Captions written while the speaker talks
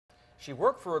She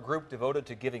worked for a group devoted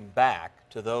to giving back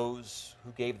to those who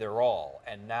gave their all,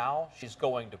 and now she's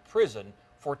going to prison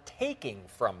for taking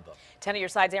from them. 10 on your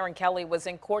side's Erin Kelly was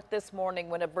in court this morning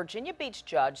when a Virginia Beach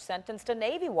judge sentenced a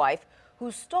Navy wife who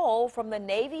stole from the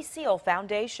Navy SEAL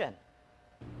Foundation.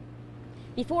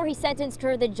 Before he sentenced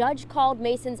her, the judge called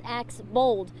Mason's acts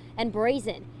bold and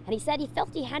brazen, and he said he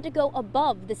felt he had to go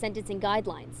above the sentencing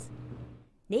guidelines.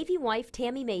 Navy wife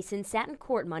Tammy Mason sat in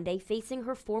court Monday facing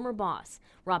her former boss.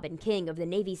 Robin King of the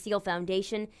Navy SEAL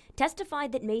Foundation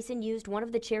testified that Mason used one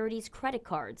of the charity's credit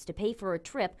cards to pay for a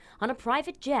trip on a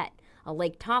private jet, a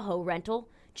Lake Tahoe rental,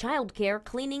 childcare,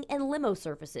 cleaning, and limo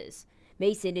services.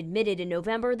 Mason admitted in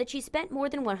November that she spent more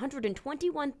than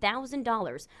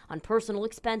 $121,000 on personal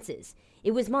expenses.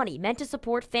 It was money meant to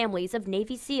support families of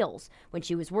Navy SEALs when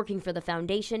she was working for the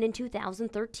foundation in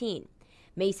 2013.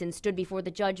 Mason stood before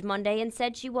the judge Monday and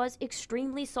said she was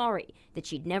extremely sorry, that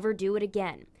she'd never do it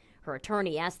again. Her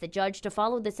attorney asked the judge to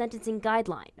follow the sentencing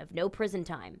guideline of no prison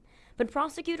time. But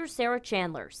prosecutor Sarah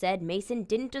Chandler said Mason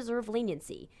didn't deserve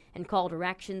leniency and called her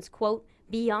actions, quote,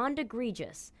 beyond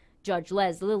egregious. Judge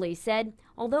Les Lilly said,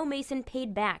 although Mason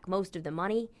paid back most of the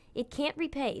money, it can't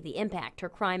repay the impact her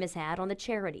crime has had on the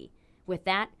charity. With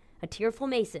that, a tearful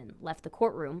Mason left the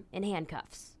courtroom in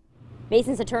handcuffs.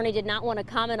 Mason's attorney did not want to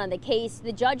comment on the case.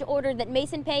 The judge ordered that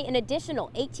Mason pay an additional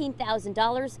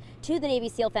 $18,000 to the Navy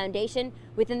SEAL Foundation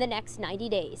within the next 90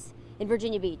 days. In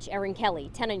Virginia Beach, Erin Kelly,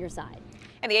 10 on your side.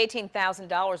 And the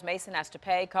 $18,000 Mason has to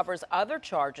pay covers other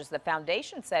charges the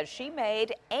foundation says she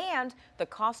made and the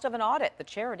cost of an audit the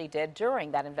charity did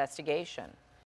during that investigation.